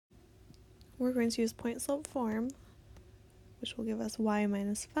we're going to use point slope form, which will give us y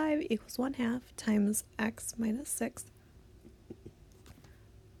minus 5 equals 1/2 times x minus 6.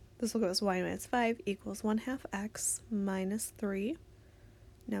 This will give us y minus 5 equals 1/2 x minus 3.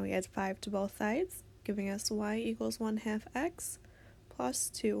 Now we add 5 to both sides, giving us y equals 1/2 x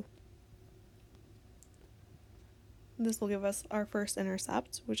plus 2. This will give us our first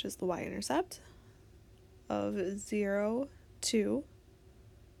intercept, which is the y-intercept, of 0, 2.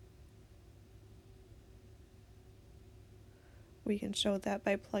 We can show that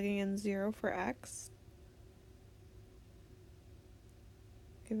by plugging in 0 for x,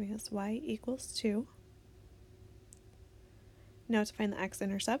 giving us y equals 2. Now to find the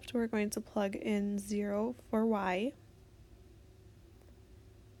x-intercept, we're going to plug in 0 for y,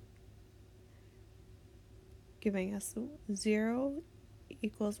 giving us 0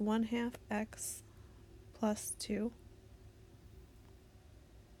 equals 1/2 x plus 2.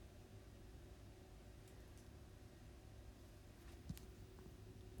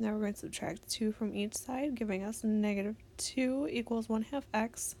 Now we're going to subtract 2 from each side, giving us negative 2 equals 1/2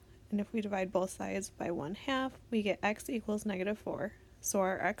 x, and if we divide both sides by 1/2, we get x equals negative 4. So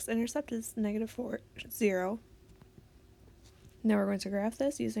our x-intercept is negative 4, 0. Now we're going to graph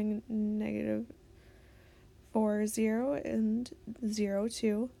this using negative 4, 0, and 0,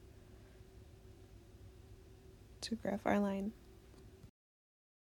 2 to graph our line.